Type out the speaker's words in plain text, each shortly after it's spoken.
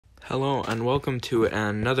Hello and welcome to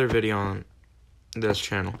another video on this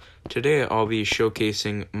channel. Today I'll be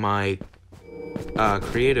showcasing my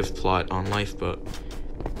creative plot on Lifeboat.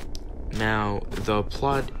 Now, the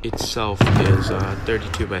plot itself is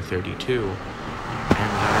 32 by 32, and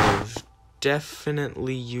I've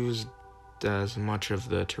definitely used as much of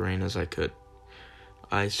the terrain as I could.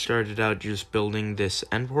 I started out just building this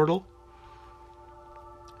end portal,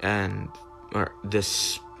 or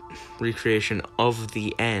this recreation of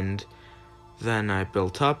the end. Then I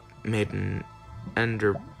built up, made an end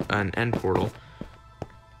portal,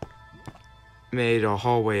 made a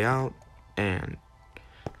hallway out, and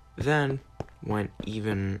then went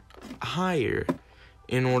even higher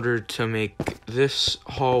in order to make this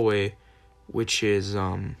hallway, which is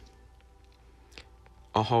a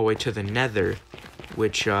hallway to the nether,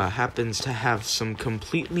 which happens to have some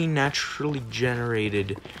completely naturally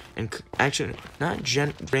generated, and actually not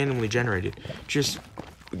randomly generated, just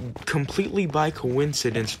completely by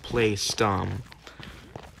coincidence placed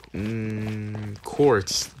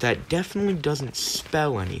quartz that definitely doesn't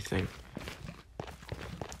spell anything.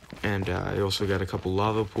 And I also got a couple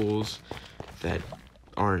lava pools that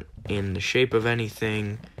aren't in the shape of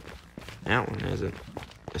anything. That one isn't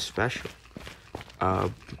especially.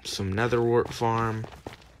 Some nether wart farm.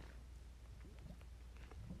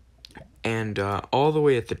 And all the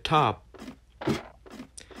way at the top,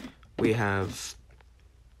 we have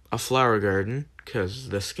a flower garden, because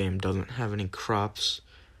this game doesn't have any crops.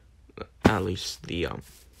 At least the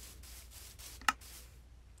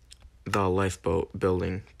lifeboat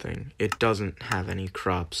building thing. It doesn't have any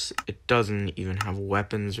crops. It doesn't even have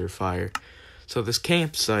weapons or fire. So this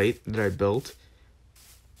campsite that I built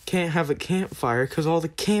can't have a campfire because all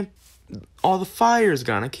the fire's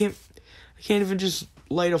gone. I can't even just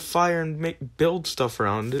light a fire and build stuff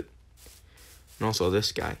around it. And also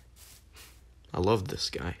this guy. I love this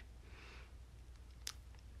guy.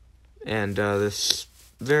 And this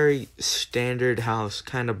very standard house,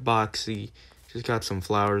 kind of boxy, just got some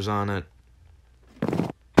flowers on it.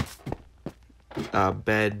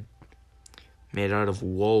 Bed made out of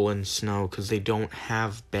wool and snow because they don't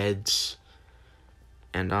have beds.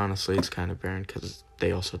 And honestly, it's kind of barren because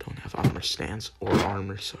they also don't have armor stands or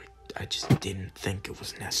armor, so I just didn't think it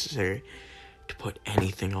was necessary to put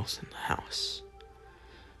anything else in the house.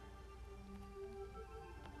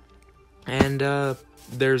 And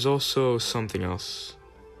there's also something else.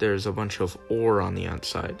 There's a bunch of ore on the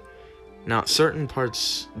outside. Now, certain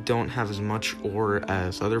parts don't have as much ore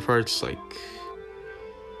as other parts, like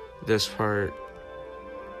this part,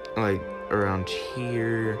 like around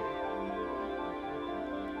here,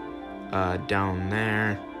 down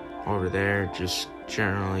there, over there, just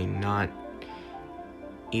generally not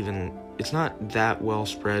even, it's not that well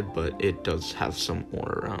spread, but it does have some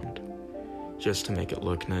ore around, just to make it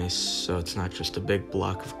look nice, so it's not just a big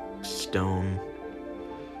block of stone.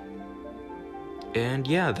 And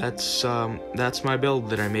yeah, that's my build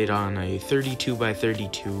that I made on a 32 by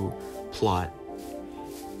 32 plot.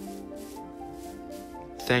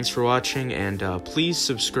 Thanks for watching, and please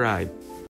subscribe.